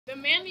The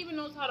man even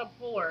knows how to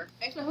pour.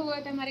 Eso es jugo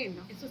de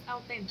tamarindo. Eso es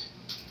auténtico.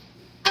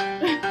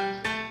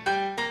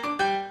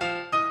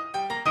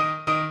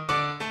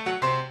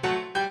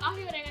 Ajo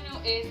Y Oregano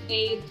is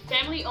a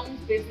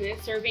family-owned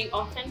business serving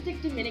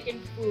authentic Dominican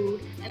food,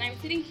 and I'm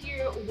sitting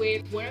here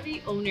with one of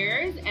the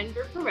owners,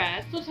 Enver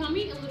Perez. So tell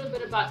me a little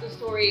bit about the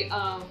story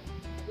of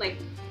like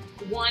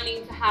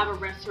wanting to have a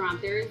restaurant.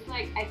 There's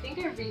like, I think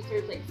I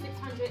researched like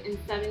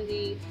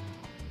 670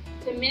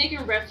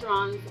 Dominican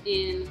restaurants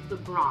in the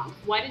Bronx.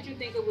 Why did you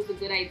think it was a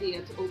good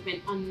idea to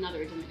open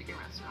another Dominican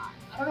restaurant?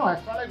 I don't know, I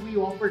felt like we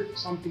offered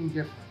something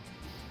different.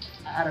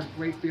 I had a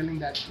great feeling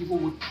that people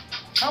would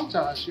come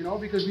to us, you know,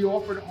 because we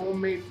offered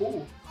homemade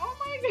food. Oh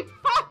my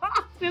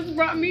God, this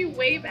brought me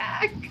way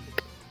back.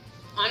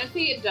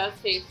 Honestly, it does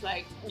taste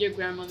like your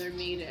grandmother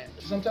made it.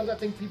 Sometimes I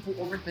think people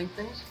overthink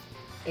things,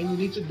 and you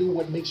need to do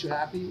what makes you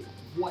happy,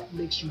 what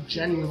makes you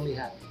genuinely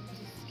happy.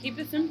 Keep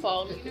it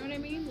simple, you know what I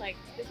mean? Like,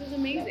 this is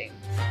amazing.